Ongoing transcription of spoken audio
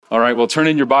All right, well, turn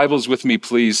in your Bibles with me,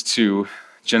 please, to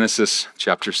Genesis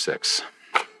chapter 6.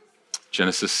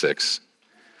 Genesis 6.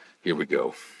 Here we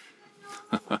go.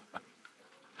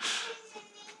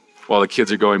 While the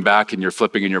kids are going back and you're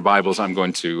flipping in your Bibles, I'm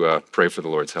going to pray for the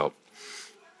Lord's help.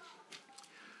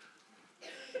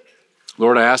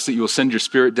 Lord, I ask that you will send your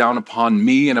Spirit down upon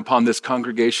me and upon this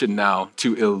congregation now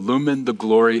to illumine the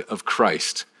glory of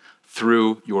Christ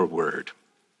through your word.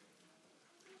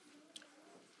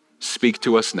 Speak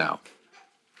to us now,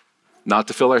 not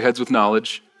to fill our heads with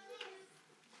knowledge,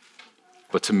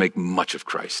 but to make much of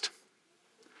Christ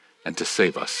and to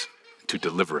save us, to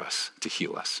deliver us, to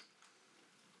heal us.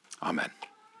 Amen.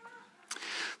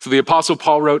 So the Apostle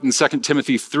Paul wrote in 2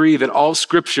 Timothy 3 that all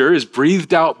Scripture is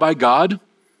breathed out by God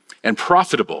and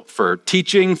profitable for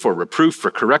teaching, for reproof,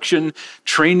 for correction,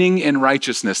 training in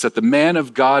righteousness, that the man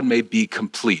of God may be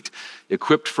complete,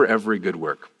 equipped for every good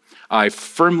work. I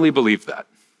firmly believe that.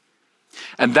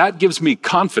 And that gives me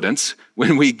confidence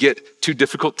when we get to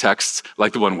difficult texts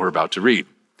like the one we're about to read.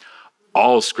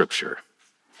 All Scripture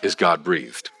is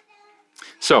God-breathed.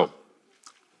 So,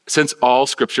 since all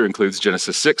Scripture includes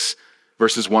Genesis 6,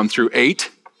 verses 1 through 8,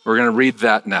 we're going to read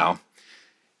that now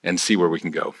and see where we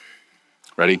can go.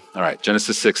 Ready? All right,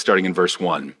 Genesis 6, starting in verse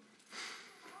 1.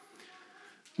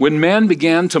 When man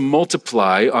began to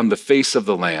multiply on the face of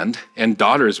the land, and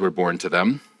daughters were born to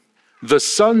them, the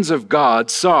sons of God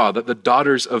saw that the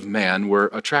daughters of man were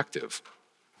attractive,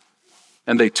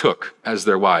 and they took as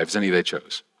their wives any they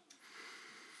chose.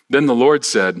 Then the Lord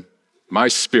said, "My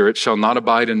spirit shall not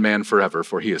abide in man forever,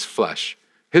 for he is flesh.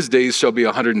 His days shall be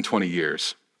 120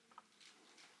 years.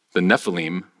 The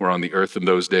Nephilim were on the earth in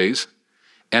those days,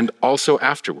 and also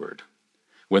afterward,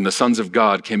 when the sons of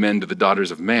God came in to the daughters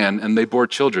of man, and they bore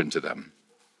children to them.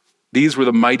 These were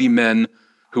the mighty men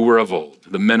who were of old,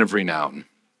 the men of renown.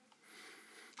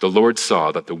 The Lord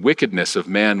saw that the wickedness of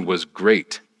man was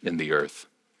great in the earth,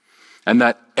 and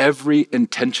that every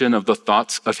intention of the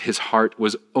thoughts of his heart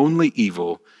was only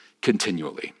evil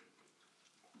continually.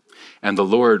 And the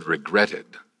Lord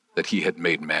regretted that he had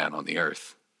made man on the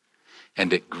earth,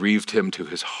 and it grieved him to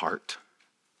his heart.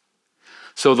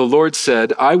 So the Lord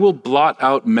said, I will blot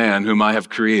out man whom I have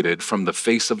created from the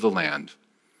face of the land,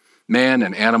 man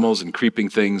and animals and creeping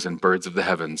things and birds of the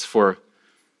heavens, for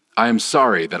I am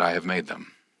sorry that I have made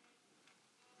them.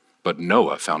 But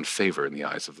Noah found favor in the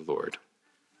eyes of the Lord."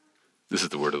 This is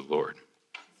the word of the Lord.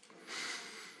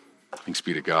 Thanks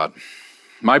be to God.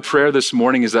 My prayer this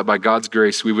morning is that by God's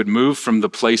grace, we would move from the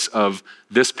place of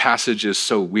this passage is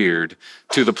so weird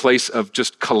to the place of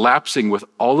just collapsing with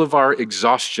all of our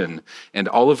exhaustion and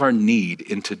all of our need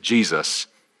into Jesus,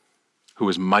 who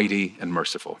is mighty and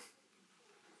merciful.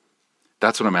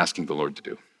 That's what I'm asking the Lord to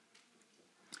do.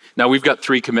 Now, we've got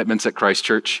 3 commitments at Christ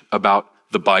Church about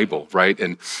the Bible, right?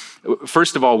 And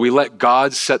first of all, we let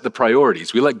God set the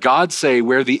priorities. We let God say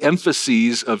where the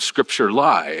emphases of Scripture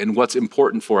lie and what's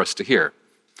important for us to hear.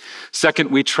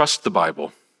 Second, we trust the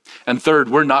Bible. And third,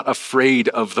 we're not afraid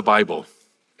of the Bible.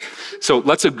 So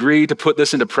let's agree to put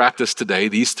this into practice today,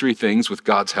 these 3 things with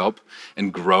God's help,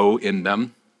 and grow in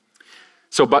them.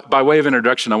 So by way of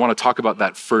introduction, I want to talk about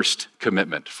that first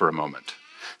commitment for a moment,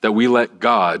 that we let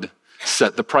God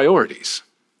set the priorities.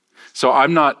 So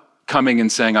I'm not coming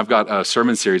and saying, I've got a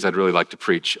sermon series I'd really like to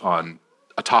preach on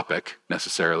a topic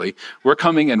necessarily. We're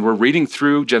coming and we're reading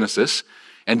through Genesis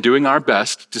and doing our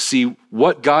best to see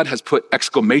what God has put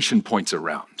exclamation points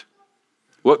around,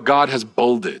 what God has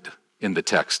bolded in the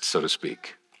text, so to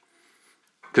speak,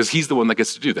 because he's the one that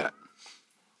gets to do that.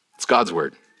 It's God's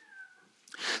word.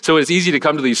 So it's easy to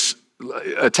come to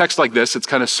a text like this. It's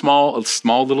kind of a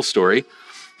small little story.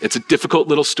 It's a difficult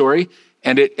little story.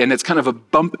 And it's kind of a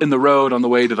bump in the road on the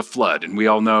way to the flood. And we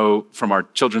all know from our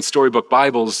children's storybook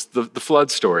Bibles, the flood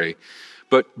story.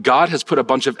 But God has put a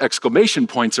bunch of exclamation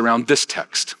points around this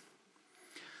text.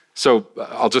 So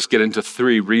I'll just get into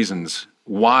 3 reasons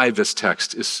why this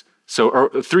text is or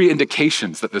 3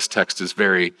 indications that this text is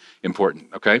very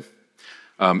important, okay?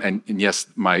 And yes,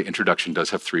 my introduction does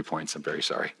have 3 points. I'm very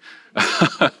sorry.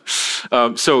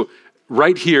 So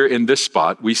right here in this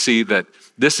spot, we see that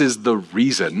this is the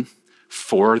reason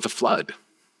for the flood.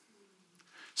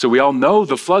 So we all know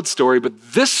the flood story,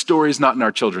 but this story is not in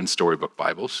our children's storybook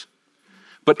Bibles.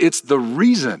 But it's the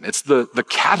reason, it's the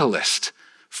catalyst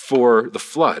for the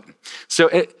flood. So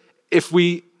if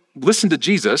we listen to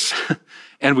Jesus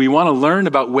and we want to learn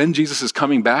about when Jesus is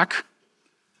coming back,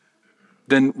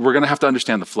 then we're going to have to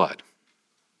understand the flood.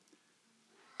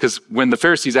 Because when the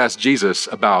Pharisees asked Jesus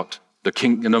about the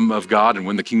kingdom of God and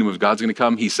when the kingdom of God's going to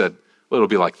come, he said, well, it'll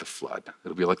be like the flood.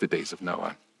 It'll be like the days of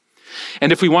Noah.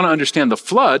 And if we want to understand the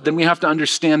flood, then we have to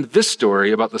understand this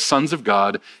story about the sons of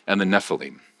God and the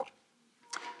Nephilim.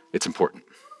 It's important.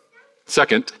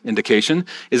 Second indication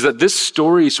is that this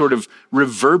story sort of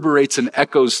reverberates and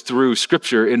echoes through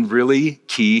Scripture in really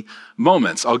key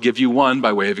moments. I'll give you one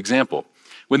by way of example.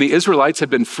 When the Israelites had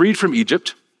been freed from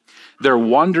Egypt, they're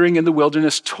wandering in the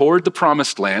wilderness toward the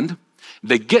promised land.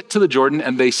 They get to the Jordan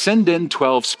and they send in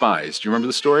 12 spies. Do you remember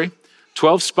the story?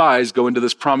 12 spies go into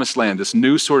this promised land, this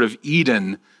new sort of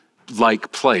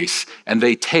Eden-like place, and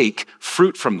they take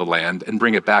fruit from the land and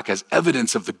bring it back as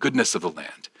evidence of the goodness of the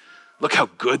land. Look how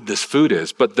good this food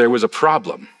is, but there was a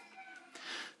problem.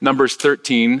 Numbers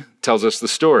 13 tells us the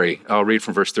story. I'll read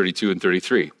from verse 32 and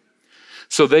 33.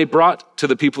 So they brought to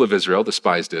the people of Israel, the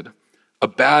spies did, a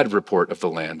bad report of the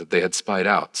land that they had spied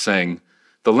out, saying,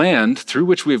 the land through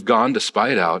which we have gone to spy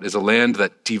it out is a land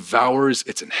that devours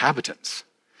its inhabitants.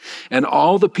 And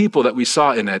all the people that we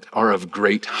saw in it are of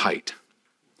great height.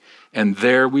 And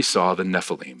there we saw the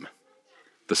Nephilim,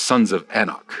 the sons of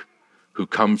Anak, who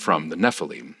come from the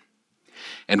Nephilim.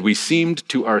 And we seemed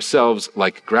to ourselves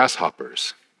like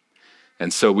grasshoppers,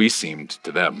 and so we seemed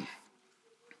to them.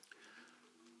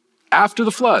 After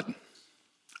the flood,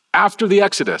 after the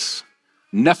Exodus,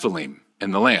 Nephilim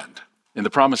in the land, in the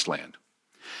promised land.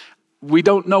 We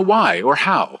don't know why or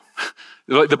how.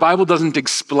 The Bible doesn't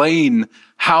explain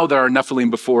how there are Nephilim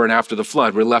before and after the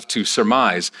flood. We're left to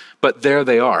surmise, but there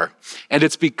they are. And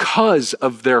it's because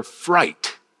of their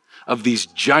fright of these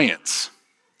giants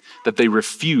that they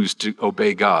refused to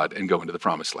obey God and go into the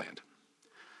promised land.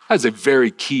 That's a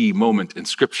very key moment in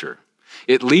Scripture.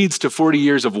 It leads to 40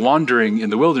 years of wandering in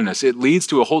the wilderness. It leads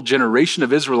to a whole generation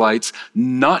of Israelites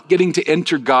not getting to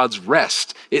enter God's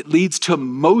rest. It leads to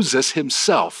Moses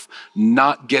himself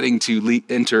not getting to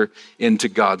enter into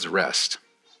God's rest.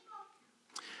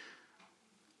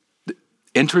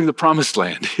 Entering the promised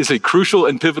land is a crucial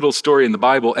and pivotal story in the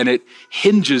Bible, and it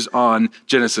hinges on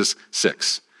Genesis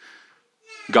 6.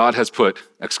 God has put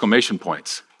exclamation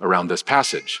points around this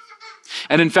passage.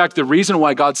 And in fact, the reason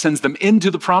why God sends them into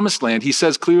the promised land, he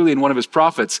says clearly in one of his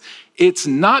prophets, it's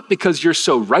not because you're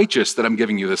so righteous that I'm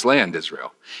giving you this land,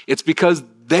 Israel. It's because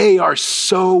they are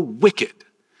so wicked.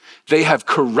 They have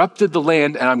corrupted the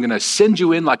land, and I'm going to send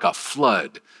you in like a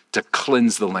flood to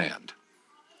cleanse the land.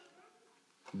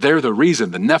 They're the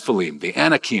reason, the Nephilim, the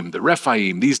Anakim, the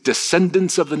Rephaim, these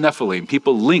descendants of the Nephilim,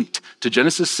 people linked to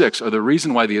Genesis 6, are the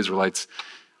reason why the Israelites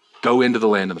go into the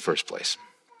land in the first place.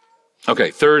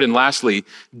 Okay, third and lastly,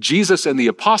 Jesus and the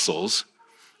apostles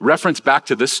reference back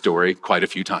to this story quite a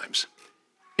few times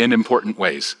in important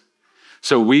ways.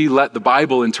 So we let the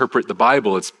Bible interpret the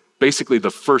Bible. It's basically the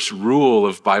first rule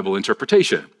of Bible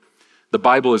interpretation. The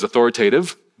Bible is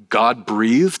authoritative,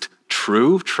 God-breathed,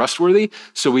 true, trustworthy,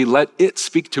 so we let it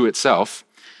speak to itself,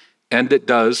 and it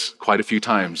does quite a few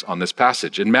times on this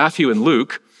passage. In Matthew and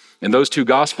Luke, in those two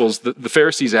Gospels, the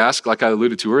Pharisees ask, like I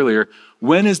alluded to earlier,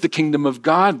 when is the kingdom of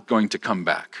God going to come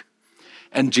back?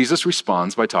 And Jesus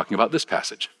responds by talking about this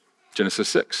passage, Genesis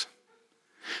 6.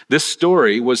 This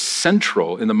story was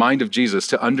central in the mind of Jesus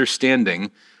to understanding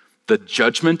the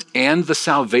judgment and the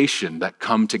salvation that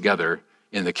come together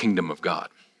in the kingdom of God.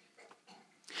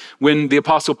 When the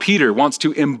Apostle Peter wants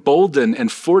to embolden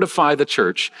and fortify the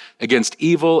church against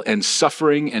evil and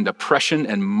suffering and oppression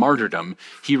and martyrdom,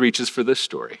 he reaches for this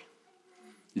story,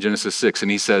 Genesis 6,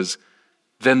 and he says,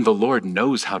 then the Lord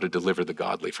knows how to deliver the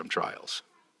godly from trials.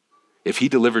 If he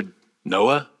delivered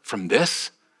Noah from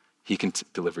this, he can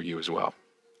deliver you as well.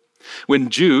 When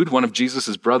Jude, one of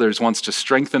Jesus' brothers, wants to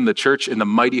strengthen the church in the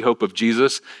mighty hope of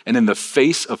Jesus and in the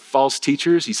face of false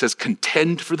teachers, he says,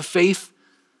 contend for the faith,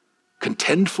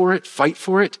 contend for it, fight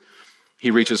for it.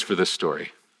 He reaches for this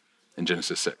story in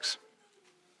Genesis 6.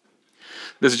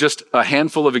 This is just a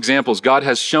handful of examples. God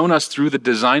has shown us through the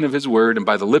design of his word and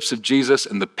by the lips of Jesus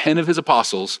and the pen of his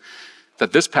apostles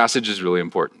that this passage is really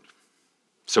important.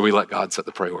 So we let God set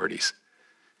the priorities.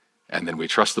 And then we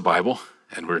trust the Bible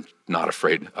and we're not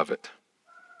afraid of it.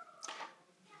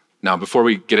 Now, before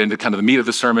we get into kind of the meat of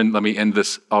the sermon, let me end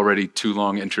this already too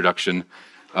long introduction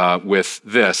with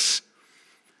this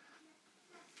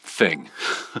thing.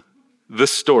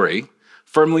 This story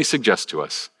firmly suggests to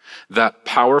us that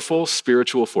powerful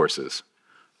spiritual forces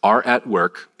are at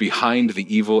work behind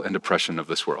the evil and oppression of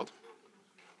this world.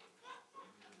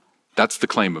 That's the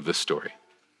claim of this story.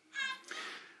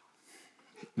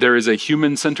 There is a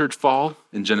human-centered fall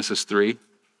in Genesis 3,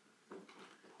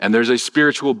 and there's a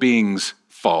spiritual being's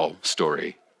fall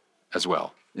story as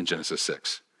well in Genesis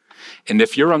 6. And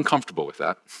if you're uncomfortable with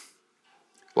that,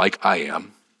 like I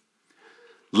am,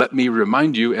 let me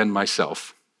remind you and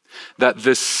myself that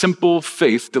this simple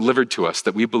faith delivered to us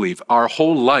that we believe, our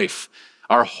whole life,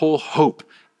 our whole hope,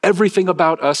 everything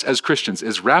about us as Christians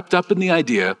is wrapped up in the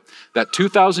idea that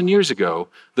 2,000 years ago,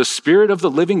 the Spirit of the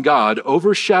living God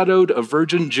overshadowed a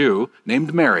virgin Jew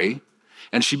named Mary,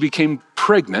 and she became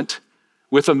pregnant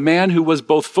with a man who was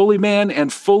both fully man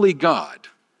and fully God,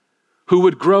 who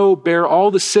would grow, bear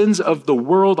all the sins of the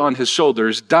world on his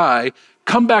shoulders, die,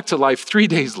 come back to life 3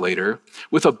 days later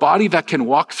with a body that can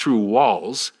walk through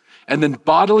walls, and then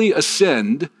bodily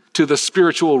ascend to the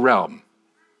spiritual realm.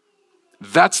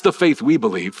 That's the faith we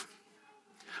believe.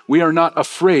 We are not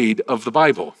afraid of the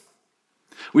Bible.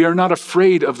 We are not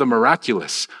afraid of the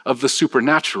miraculous, of the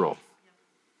supernatural.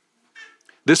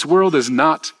 This world is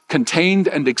not contained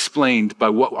and explained by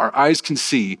what our eyes can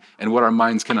see and what our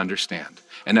minds can understand.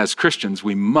 And as Christians,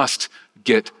 we must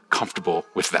get comfortable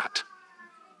with that.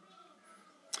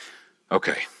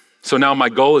 Okay, so now my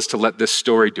goal is to let this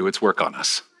story do its work on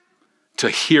us, to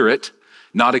hear it,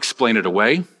 not explain it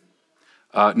away,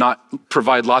 not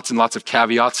provide lots and lots of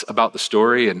caveats about the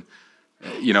story and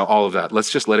all of that.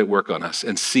 Let's just let it work on us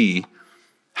and see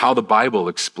how the Bible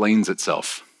explains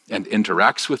itself and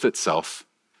interacts with itself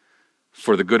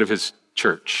for the good of his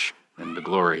church and the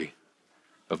glory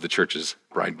of the church's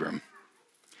bridegroom.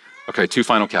 Okay, 2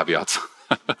 final caveats.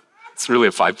 It's really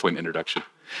a 5-point introduction.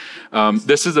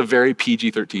 This is a very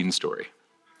PG-13 story,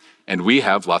 and we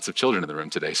have lots of children in the room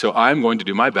today, so I'm going to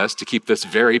do my best to keep this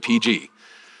very PG.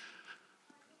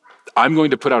 I'm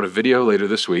going to put out a video later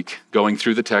this week going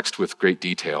through the text with great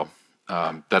detail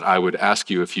that I would ask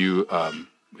you if you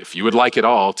would like it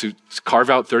all to carve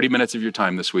out 30 minutes of your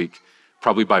time this week,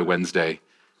 probably by Wednesday,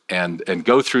 and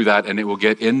go through that, and it will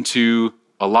get into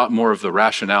a lot more of the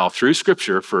rationale through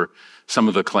Scripture for some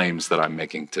of the claims that I'm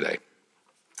making today.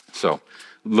 So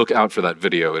look out for that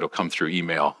video. It'll come through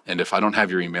email, and if I don't have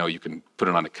your email, you can put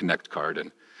it on a Connect card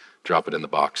and drop it in the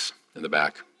box in the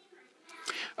back.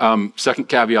 Second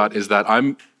caveat is that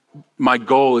my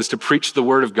goal is to preach the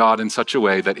word of God in such a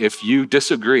way that if you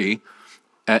disagree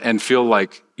and feel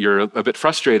like you're a bit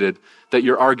frustrated, that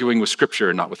you're arguing with Scripture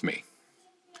and not with me.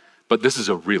 But this is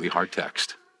a really hard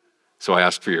text. So I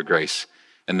ask for your grace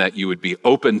and that you would be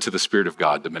open to the Spirit of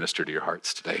God to minister to your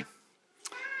hearts today.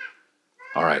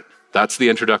 All right, that's the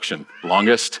introduction,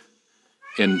 longest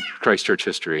in Christ Church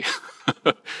history.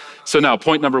 So now,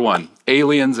 point number 1,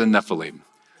 aliens and Nephilim.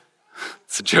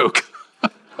 It's a joke.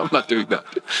 I'm not doing that.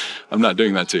 I'm not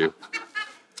doing that to you.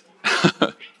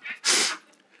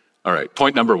 All right,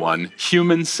 point number 1,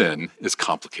 human sin is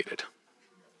complicated.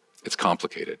 It's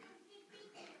complicated.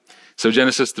 So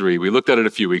Genesis 3, we looked at it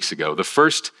a few weeks ago. The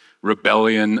first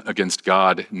rebellion against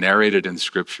God narrated in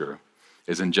Scripture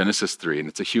is in Genesis 3, and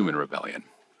it's a human rebellion,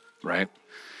 right?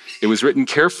 It was written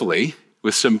carefully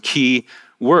with some key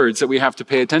words that we have to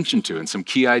pay attention to and some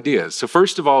key ideas. So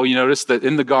first of all, you notice that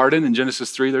in the garden in Genesis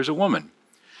 3, there's a woman.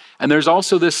 And there's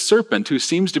also this serpent who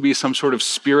seems to be some sort of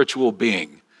spiritual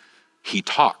being. He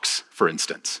talks, for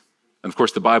instance. And of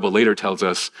course, the Bible later tells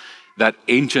us that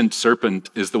ancient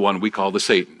serpent is the one we call the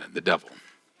Satan and the devil.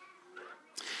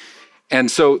 And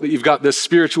so you've got this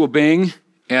spiritual being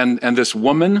and this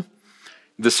woman.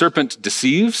 The serpent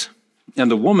deceives, and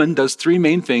the woman does 3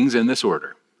 main things in this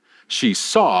order. She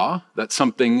saw that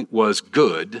something was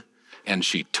good, and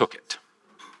she took it.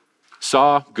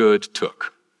 Saw, good,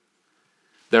 took.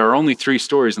 There are only 3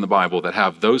 stories in the Bible that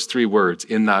have those 3 words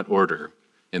in that order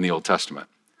in the Old Testament,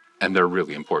 and they're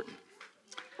really important.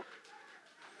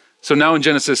 So now in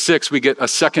Genesis 6, we get a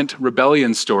second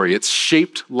rebellion story. It's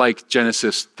shaped like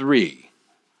Genesis 3,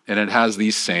 and it has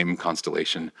these same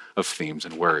constellation of themes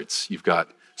and words. You've got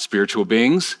spiritual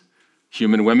beings,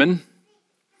 human women.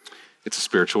 It's a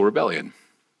spiritual rebellion.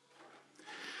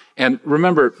 And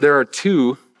remember, there are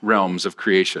 2 realms of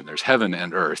creation. There's heaven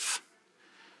and earth.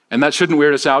 And that shouldn't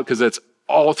weird us out because it's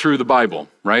all through the Bible,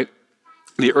 right?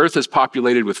 The earth is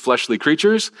populated with fleshly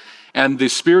creatures and the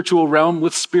spiritual realm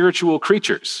with spiritual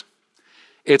creatures.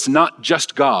 It's not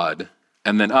just God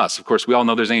and then us. Of course, we all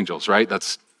know there's angels, right?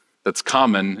 That's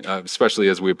common, especially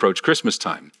as we approach Christmas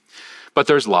time. But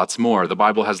there's lots more. The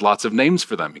Bible has lots of names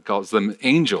for them. He calls them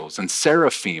angels and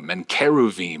seraphim and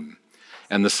cheruvim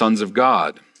and the sons of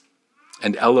God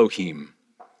and Elohim.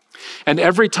 And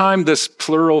every time this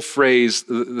plural phrase,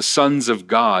 the sons of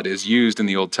God, is used in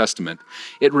the Old Testament,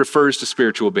 it refers to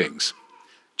spiritual beings.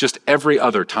 Just every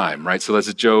other time, right? So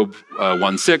that's Job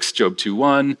 1:6, Job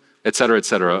 2:1, et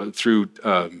cetera, through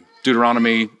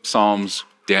Deuteronomy, Psalms,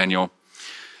 Daniel.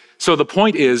 So the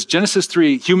point is, Genesis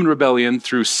 3, human rebellion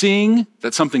through seeing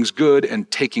that something's good and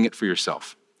taking it for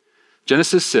yourself.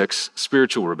 Genesis 6,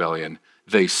 spiritual rebellion.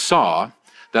 They saw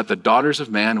that the daughters of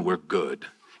man were good,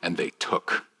 and they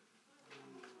took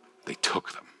They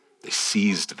took them. They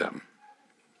seized them.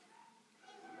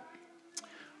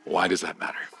 Why does that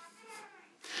matter?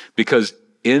 Because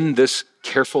in this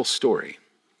careful story,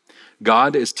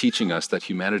 God is teaching us that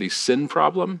humanity's sin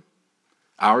problem,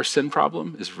 our sin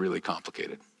problem, is really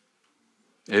complicated.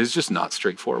 It is just not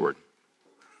straightforward.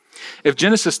 If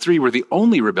Genesis 3 were the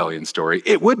only rebellion story,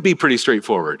 it would be pretty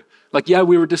straightforward. Like, yeah,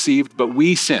 we were deceived, but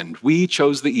we sinned. We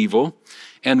chose the evil,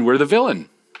 and we're the villain,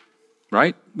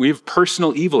 right? We have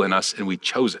personal evil in us, and we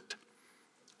chose it.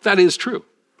 That is true.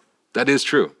 That is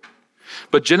true.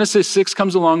 But Genesis 6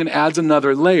 comes along and adds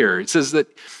another layer. It says that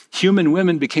human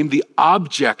women became the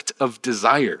object of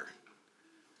desire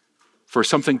for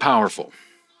something powerful.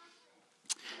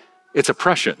 It's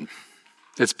oppression.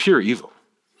 It's pure evil.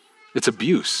 It's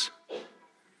abuse.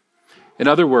 In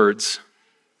other words,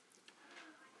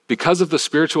 because of the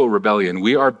spiritual rebellion,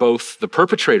 we are both the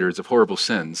perpetrators of horrible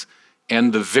sins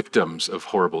and the victims of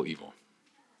horrible evil.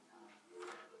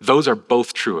 Those are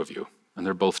both true of you, and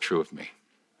they're both true of me.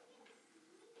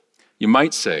 You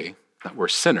might say that we're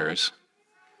sinners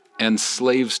and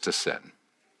slaves to sin.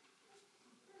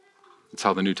 That's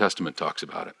how the New Testament talks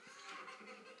about it.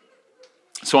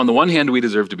 So on the one hand, we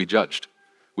deserve to be judged.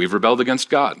 We've rebelled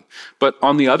against God. But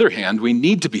on the other hand, we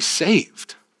need to be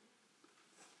saved.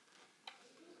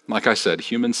 Like I said,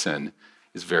 human sin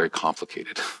is very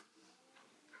complicated.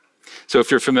 So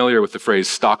if you're familiar with the phrase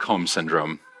Stockholm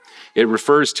Syndrome, it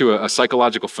refers to a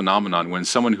psychological phenomenon when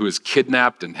someone who is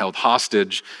kidnapped and held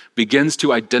hostage begins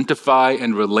to identify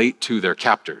and relate to their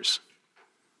captors.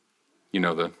 You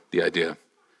know the idea.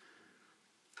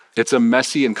 It's a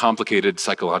messy and complicated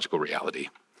psychological reality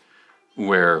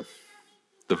where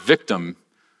the victim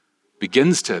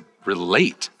begins to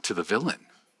relate to the villain,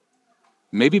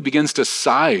 maybe begins to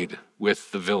side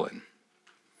with the villain.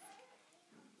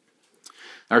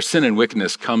 Our sin and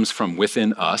wickedness comes from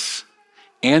within us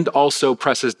and also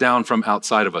presses down from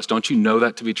outside of us. Don't you know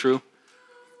that to be true?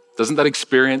 Doesn't that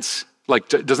experience,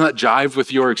 doesn't that jive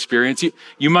with your experience?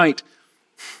 You might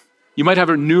have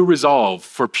a new resolve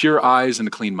for pure eyes and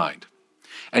a clean mind.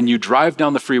 And you drive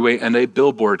down the freeway and a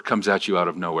billboard comes at you out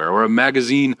of nowhere, or a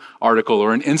magazine article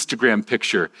or an Instagram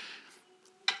picture.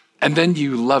 And then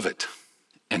you love it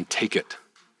and take it.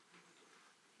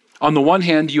 On the one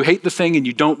hand, you hate the thing and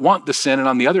you don't want the sin. And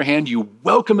on the other hand, you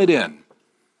welcome it in.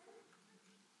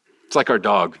 It's like our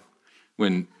dog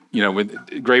when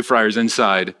Greyfriar's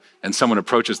inside and someone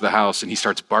approaches the house and he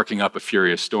starts barking up a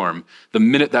furious storm. The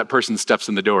minute that person steps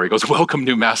in the door, he goes, "Welcome,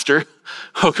 new master.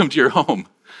 Welcome to your home."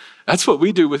 That's what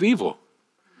we do with evil.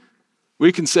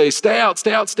 We can say, "Stay out,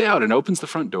 stay out, stay out," and opens the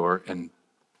front door and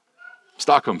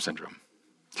Stockholm Syndrome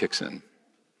kicks in.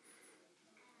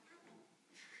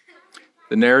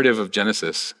 The narrative of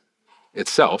Genesis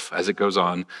itself, as it goes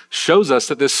on, shows us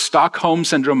that this Stockholm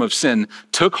Syndrome of sin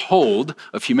took hold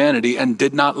of humanity and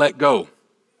did not let go.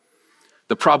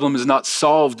 The problem is not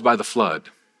solved by the flood.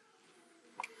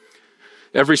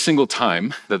 Every single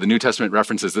time that the New Testament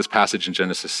references this passage in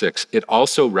Genesis 6, it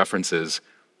also references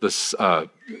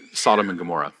Sodom and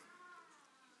Gomorrah.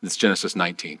 It's Genesis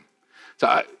 19.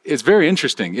 So it's very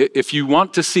interesting. If you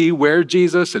want to see where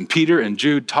Jesus and Peter and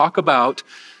Jude talk about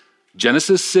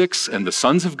Genesis 6 and the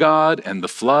sons of God and the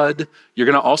flood, you're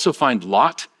going to also find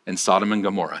Lot and Sodom and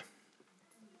Gomorrah.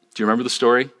 Do you remember the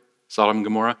story, Sodom and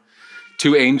Gomorrah?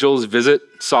 2 angels visit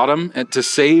Sodom and to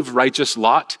save righteous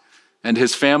Lot and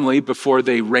his family before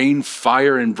they rain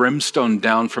fire and brimstone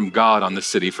down from God on the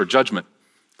city for judgment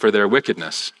for their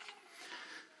wickedness.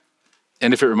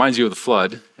 And if it reminds you of the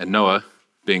flood and Noah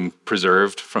being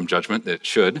preserved from judgment, it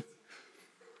should.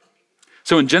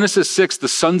 So in Genesis 6, the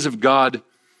sons of God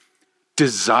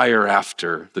desire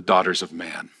after the daughters of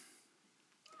man.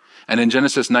 And in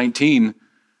Genesis 19,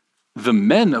 the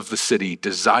men of the city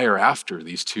desire after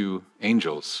these 2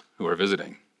 angels who are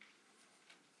visiting.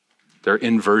 They're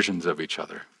inversions of each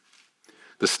other.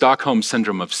 The Stockholm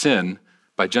Syndrome of sin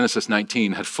by Genesis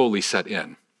 19 had fully set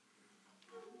in.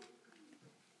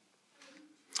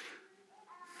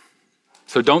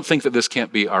 So don't think that this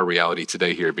can't be our reality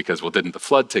today here because, well, didn't the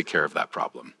flood take care of that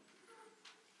problem?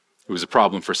 It was a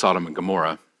problem for Sodom and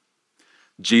Gomorrah.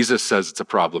 Jesus says it's a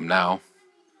problem now.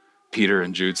 Peter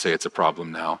and Jude say it's a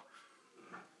problem now.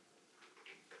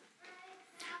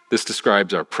 This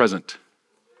describes our present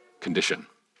condition,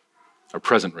 our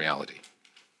present reality.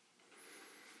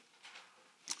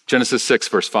 Genesis 6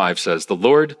 verse 5 says, "The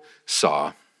Lord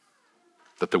saw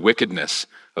that the wickedness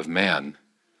of man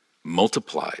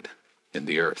multiplied in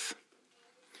the earth,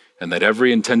 and that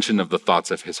every intention of the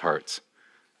thoughts of his heart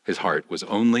was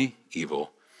only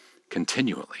evil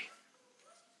continually."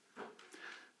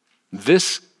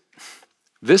 This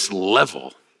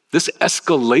level This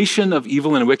escalation of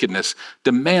evil and wickedness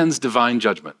demands divine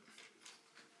judgment.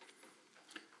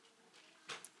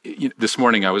 This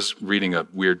morning I was reading a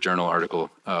weird journal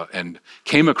article and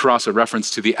came across a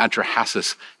reference to the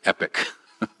Atrahasis epic.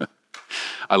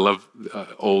 I love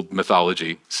old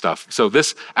mythology stuff. So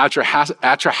this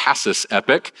Atrahasis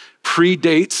epic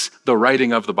predates the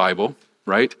writing of the Bible,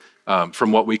 right?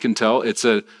 From what we can tell, it's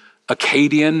a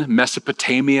Akkadian,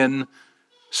 Mesopotamian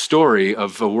story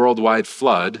of a worldwide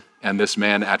flood and this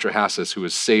man Atrahasis who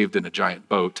was saved in a giant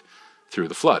boat through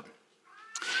the flood.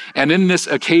 And in this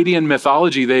Akkadian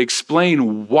mythology, they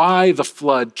explain why the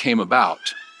flood came about.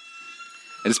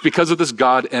 And it's because of this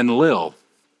god Enlil.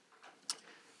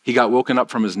 He got woken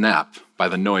up from his nap by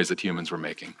the noise that humans were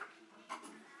making.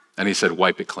 And he said,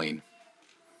 wipe it clean.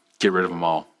 Get rid of them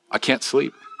all. I can't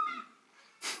sleep.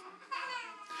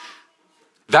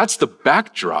 That's the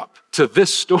backdrop to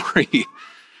this story.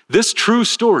 This true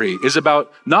story is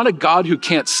about not a God who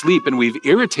can't sleep and we've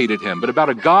irritated him, but about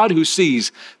a God who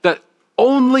sees that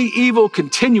only evil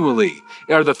continually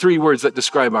are the three words that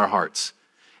describe our hearts.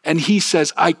 And he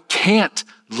says, I can't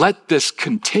let this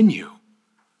continue.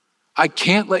 I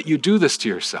can't let you do this to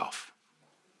yourself.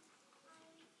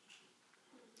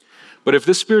 But if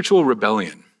this spiritual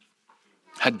rebellion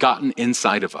had gotten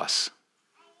inside of us,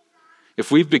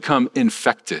 if we've become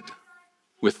infected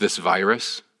with this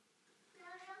virus,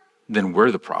 then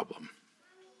we're the problem.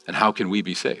 And how can we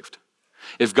be saved?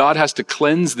 If God has to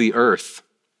cleanse the earth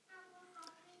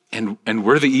and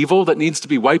we're the evil that needs to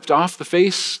be wiped off the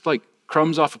face like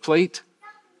crumbs off a plate,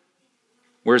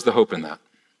 where's the hope in that?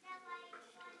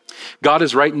 God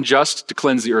is right and just to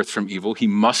cleanse the earth from evil. He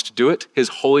must do it. His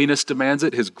holiness demands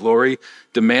it. His glory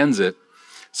demands it.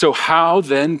 So how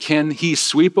then can he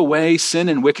sweep away sin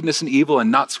and wickedness and evil and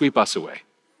not sweep us away?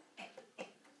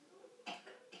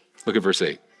 Look at verse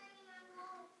 8.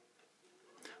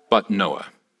 But Noah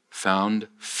found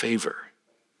favor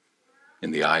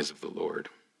in the eyes of the Lord.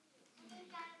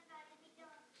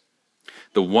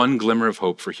 The one glimmer of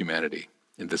hope for humanity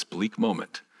in this bleak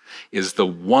moment is the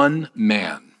one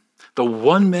man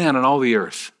on all the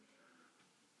earth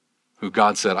who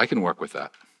God said, I can work with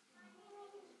that.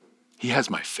 He has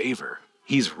my favor.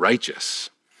 He's righteous.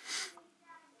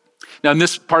 Now, in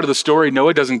this part of the story,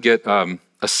 Noah doesn't get a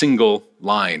single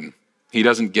line. He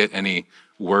doesn't get any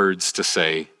words to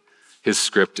say. His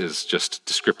script is just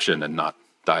description and not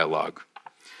dialogue.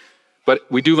 But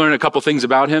we do learn a couple things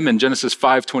about him. In Genesis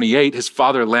 5:28, his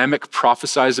father Lamech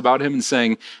prophesies about him and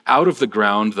saying, out of the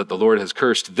ground that the Lord has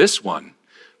cursed, this one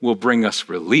will bring us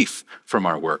relief from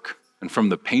our work and from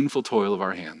the painful toil of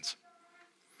our hands.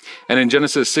 And in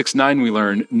Genesis 6:9, we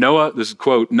learn Noah, this is a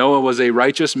quote, Noah was a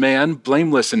righteous man,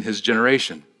 blameless in his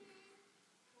generation.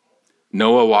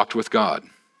 Noah walked with God.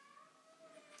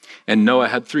 And Noah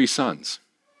had 3 sons,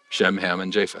 Shem, Ham,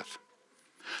 and Japheth.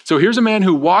 So here's a man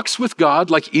who walks with God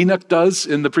like Enoch does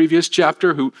in the previous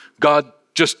chapter, who God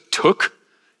just took.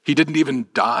 He didn't even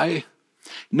die.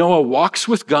 Noah walks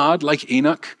with God like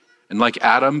Enoch and like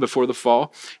Adam before the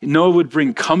fall. Noah would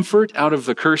bring comfort out of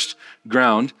the cursed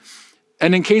ground.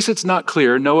 And in case it's not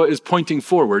clear, Noah is pointing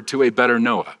forward to a better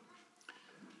Noah.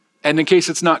 And in case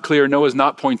it's not clear, Noah is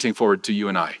not pointing forward to you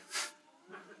and I.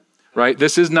 Right?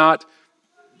 This is not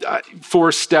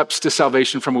 4 steps to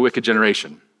salvation from a wicked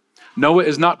generation. Noah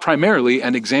is not primarily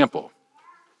an example.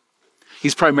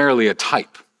 He's primarily a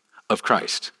type of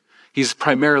Christ. He's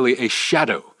primarily a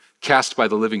shadow cast by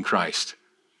the living Christ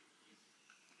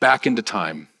back into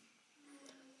time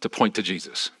to point to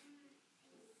Jesus.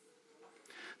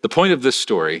 The point of this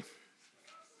story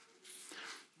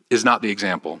is not the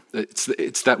example.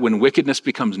 It's that when wickedness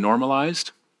becomes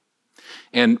normalized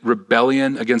and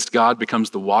rebellion against God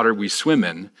becomes the water we swim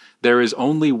in, there is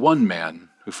only one man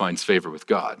who finds favor with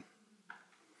God.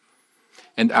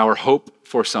 And our hope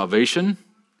for salvation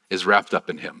is wrapped up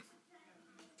in him.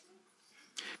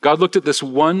 God looked at this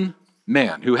one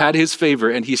man who had his favor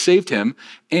and he saved him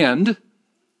and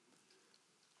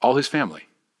all his family.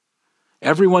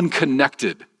 Everyone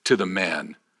connected to the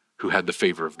man who had the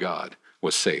favor of God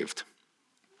was saved.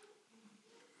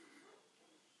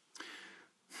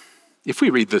 If we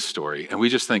read this story and we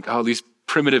just think, oh, these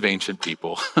primitive ancient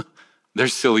people, they're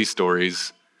silly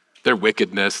stories, their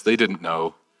wickedness, they didn't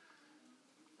know.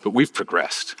 But we've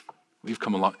progressed. We've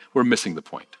come along. We're missing the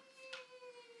point.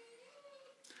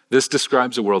 This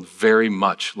describes a world very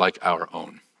much like our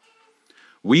own.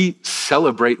 We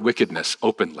celebrate wickedness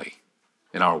openly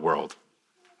in our world.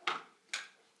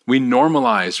 We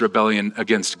normalize rebellion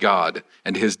against God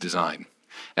and his design.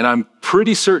 And I'm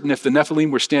pretty certain if the Nephilim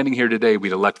were standing here today,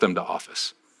 we'd elect them to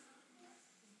office.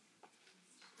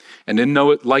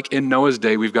 And like in Noah's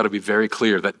day, we've got to be very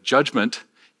clear that judgment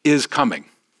is coming.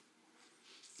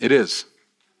 It is.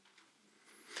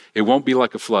 It won't be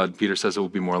like a flood. Peter says it will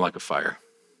be more like a fire.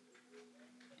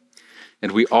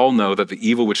 And we all know that the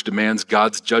evil which demands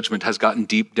God's judgment has gotten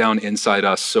deep down inside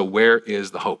us. So where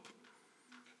is the hope?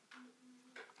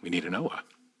 We need a Noah.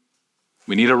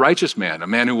 We need a righteous man, a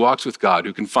man who walks with God,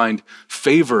 who can find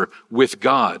favor with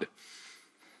God.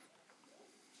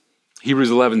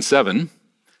 Hebrews 11:7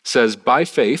 says, by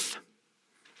faith,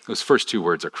 those first two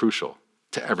words are crucial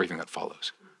to everything that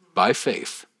follows. By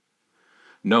faith,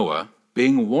 Noah,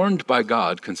 being warned by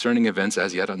God concerning events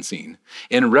as yet unseen,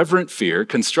 in reverent fear,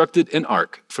 constructed an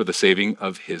ark for the saving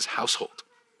of his household.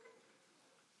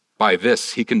 By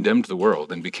this, he condemned the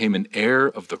world and became an heir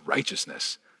of the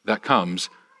righteousness that comes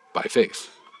by faith.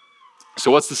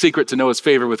 So what's the secret to Noah's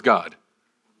favor with God?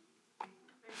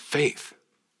 Faith.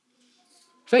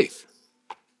 Faith.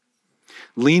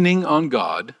 Leaning on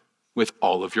God with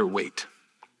all of your weight.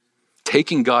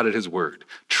 Taking God at his word.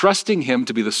 Trusting him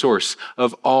to be the source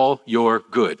of all your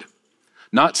good.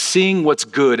 Not seeing what's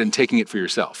good and taking it for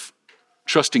yourself.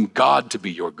 Trusting God to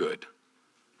be your good.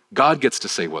 God gets to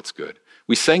say what's good.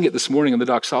 We sang it this morning in the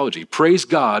doxology. Praise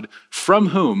God, from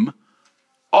whom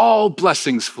all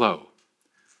blessings flow.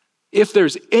 If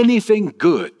there's anything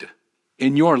good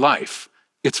in your life,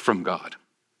 it's from God.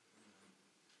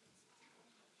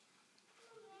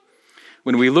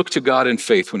 When we look to God in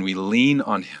faith, when we lean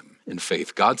on him in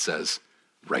faith, God says,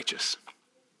 righteous.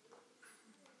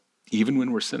 Even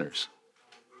when we're sinners.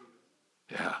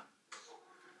 Yeah.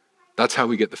 That's how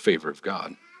we get the favor of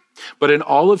God. But in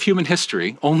all of human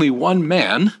history, only one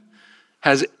man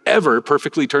has ever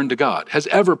perfectly turned to God, has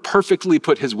ever perfectly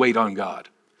put his weight on God.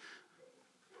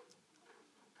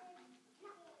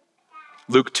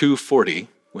 Luke 2:40,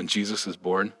 when Jesus is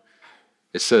born,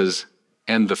 it says,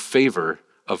 and the favor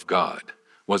of God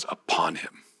was upon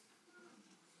him.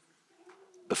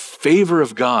 The favor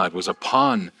of God was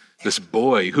upon this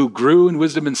boy who grew in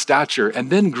wisdom and stature and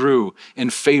then grew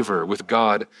in favor with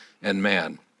God and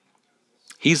man.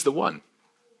 He's the one.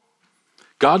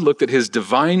 God looked at his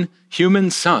divine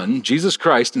human son, Jesus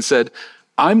Christ, and said,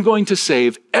 I'm going to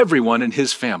save everyone in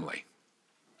his family.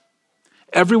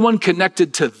 Everyone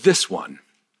connected to this one,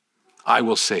 I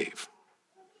will save.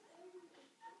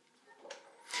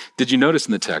 Did you notice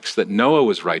in the text that Noah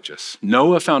was righteous?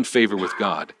 Noah found favor with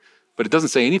God, but it doesn't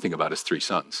say anything about his 3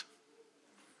 sons.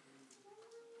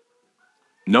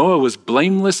 Noah was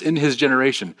blameless in his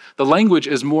generation. The language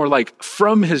is more like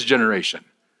from his generation.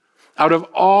 Out of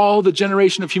all the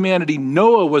generation of humanity,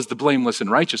 Noah was the blameless and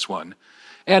righteous one.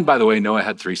 And by the way, Noah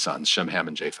had 3 sons, Shem, Ham,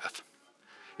 and Japheth.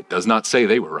 It does not say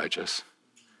they were righteous,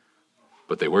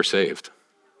 but they were saved.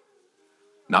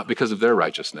 Not because of their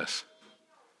righteousness,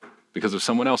 because of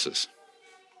someone else's.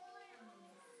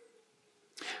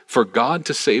 For God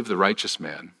to save the righteous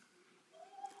man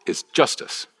is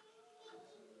justice.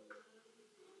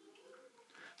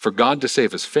 For God to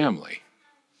save his family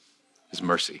is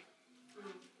mercy.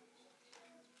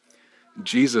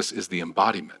 Jesus is the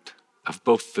embodiment of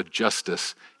both the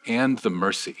justice and the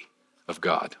mercy of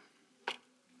God.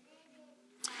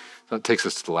 That takes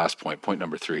us to the last point, point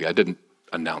number 3. I didn't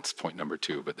announce point number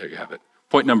 2, but there you have it.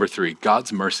 Point number 3,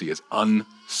 God's mercy is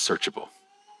unsearchable.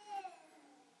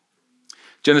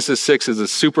 Genesis 6 is a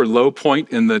super low point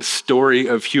in the story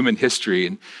of human history,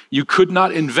 and you could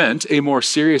not invent a more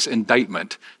serious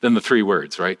indictment than the 3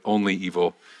 words, right? Only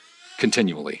evil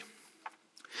continually.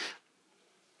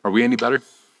 Are we any better?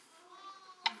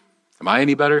 Am I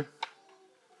any better?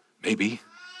 Maybe,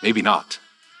 maybe not.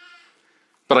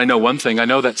 But I know one thing. I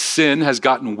know that sin has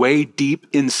gotten way deep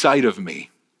inside of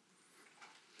me.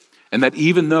 And that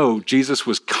even though Jesus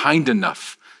was kind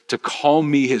enough to call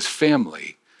me his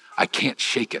family, I can't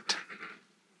shake it.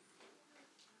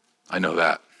 I know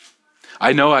that.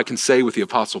 I know I can say with the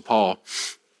Apostle Paul,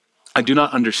 I do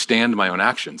not understand my own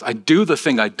actions. I do the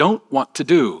thing I don't want to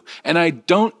do, and I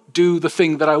don't do the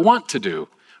thing that I want to do.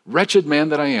 Wretched man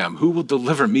that I am, who will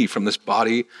deliver me from this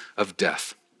body of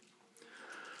death?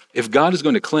 If God is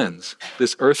going to cleanse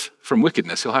this earth from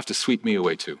wickedness, he'll have to sweep me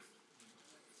away too.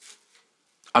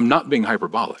 I'm not being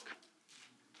hyperbolic.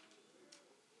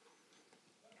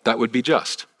 That would be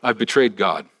just. I've betrayed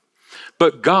God.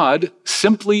 But God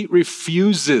simply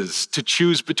refuses to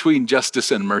choose between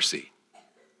justice and mercy.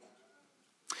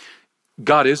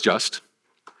 God is just.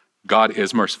 God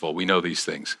is merciful. We know these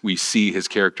things. We see his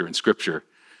character in Scripture.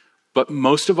 But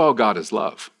most of all, God is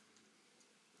love.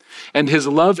 And his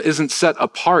love isn't set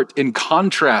apart in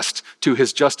contrast to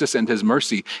his justice and his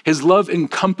mercy. His love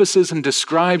encompasses and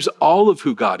describes all of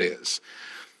who God is.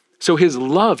 So his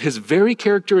love, his very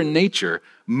character and nature,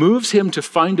 moves him to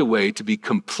find a way to be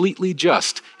completely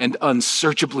just and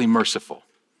unsearchably merciful.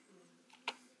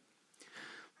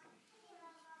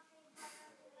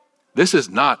 This is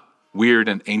not weird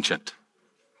and ancient.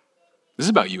 This is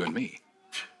about you and me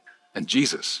and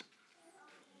Jesus.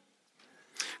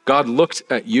 God looked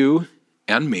at you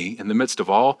and me in the midst of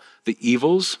all the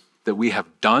evils that we have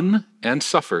done and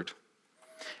suffered,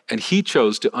 and he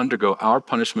chose to undergo our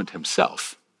punishment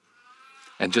himself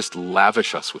and just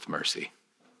lavish us with mercy.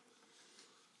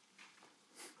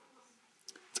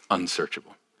 It's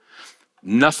unsearchable.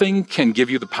 Nothing can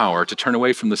give you the power to turn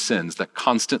away from the sins that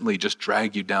constantly just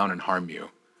drag you down and harm you,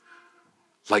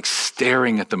 like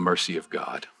staring at the mercy of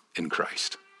God in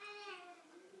Christ.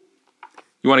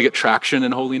 You want to get traction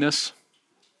in holiness?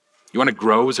 You want to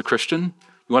grow as a Christian?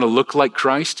 You want to look like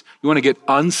Christ? You want to get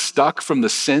unstuck from the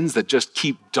sins that just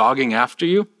keep dogging after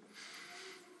you?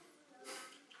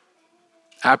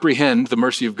 Apprehend the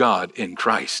mercy of God in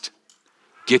Christ.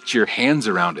 Get your hands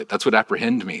around it. That's what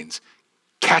apprehend means.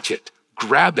 Catch it,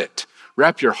 grab it,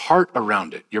 wrap your heart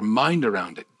around it, your mind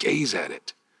around it, gaze at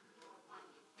it.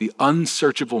 The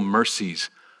unsearchable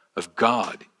mercies of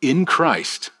God in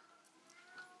Christ.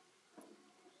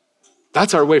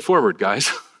 That's our way forward,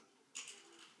 guys.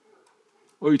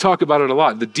 Well, we talk about it a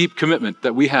lot, the deep commitment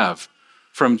that we have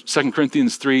from 2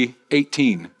 Corinthians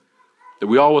 3:18, that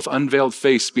we all with unveiled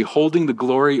face, beholding the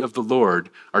glory of the Lord,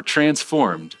 are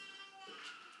transformed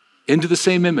into the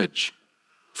same image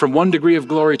from one degree of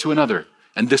glory to another.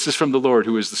 And this is from the Lord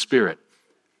who is the Spirit.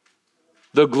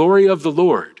 The glory of the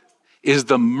Lord is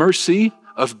the mercy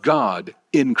of God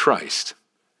in Christ.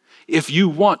 If you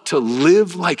want to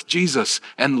live like Jesus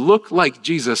and look like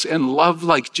Jesus and love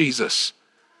like Jesus,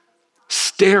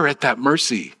 stare at that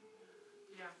mercy.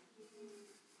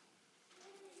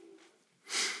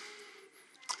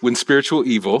 When spiritual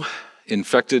evil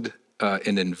infected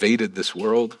and invaded this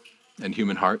world and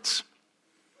human hearts,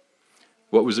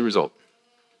 what was the result?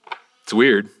 It's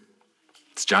weird.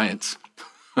 It's giants.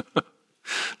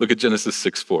 Look at Genesis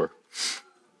 6:4.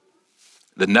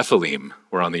 The Nephilim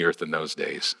were on the earth in those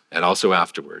days, and also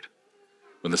afterward,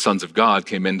 when the sons of God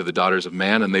came into the daughters of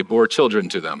man, and they bore children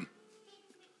to them.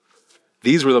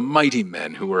 These were the mighty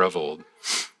men who were of old,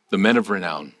 the men of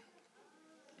renown.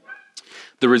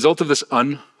 The result of this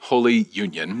unholy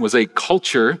union was a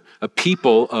culture, a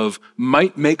people of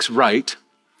might makes right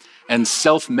and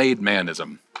self-made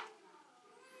manism.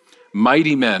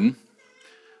 Mighty men,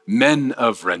 men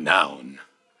of renown.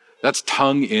 That's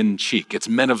tongue in cheek. It's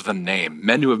men of the name,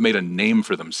 men who have made a name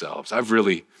for themselves. I've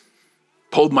really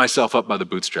pulled myself up by the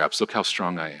bootstraps. Look how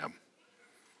strong I am.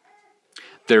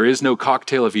 There is no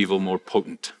cocktail of evil more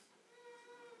potent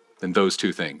than those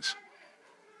two things.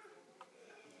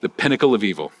 The pinnacle of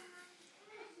evil.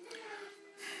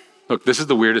 Look, this is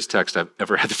the weirdest text I've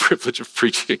ever had the privilege of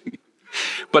preaching.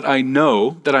 But I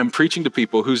know that I'm preaching to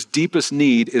people whose deepest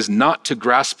need is not to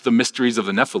grasp the mysteries of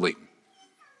the Nephilim.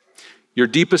 Your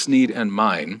deepest need and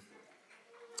mine,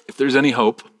 if there's any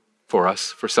hope for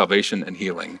us, for salvation and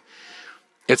healing,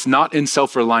 it's not in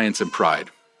self-reliance and pride.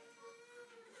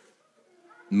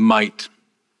 Might,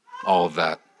 all of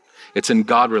that. It's in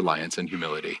God reliance and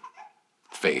humility,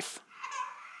 faith.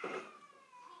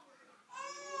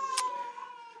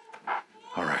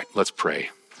 All right, let's pray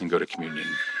and go to communion.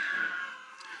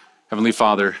 Heavenly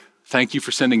Father, thank you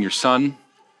for sending your Son.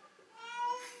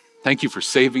 Thank you for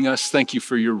saving us. Thank you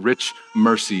for your rich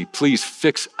mercy. Please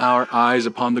fix our eyes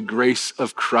upon the grace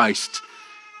of Christ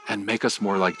and make us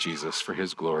more like Jesus for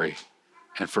his glory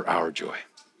and for our joy.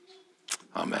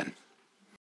 Amen.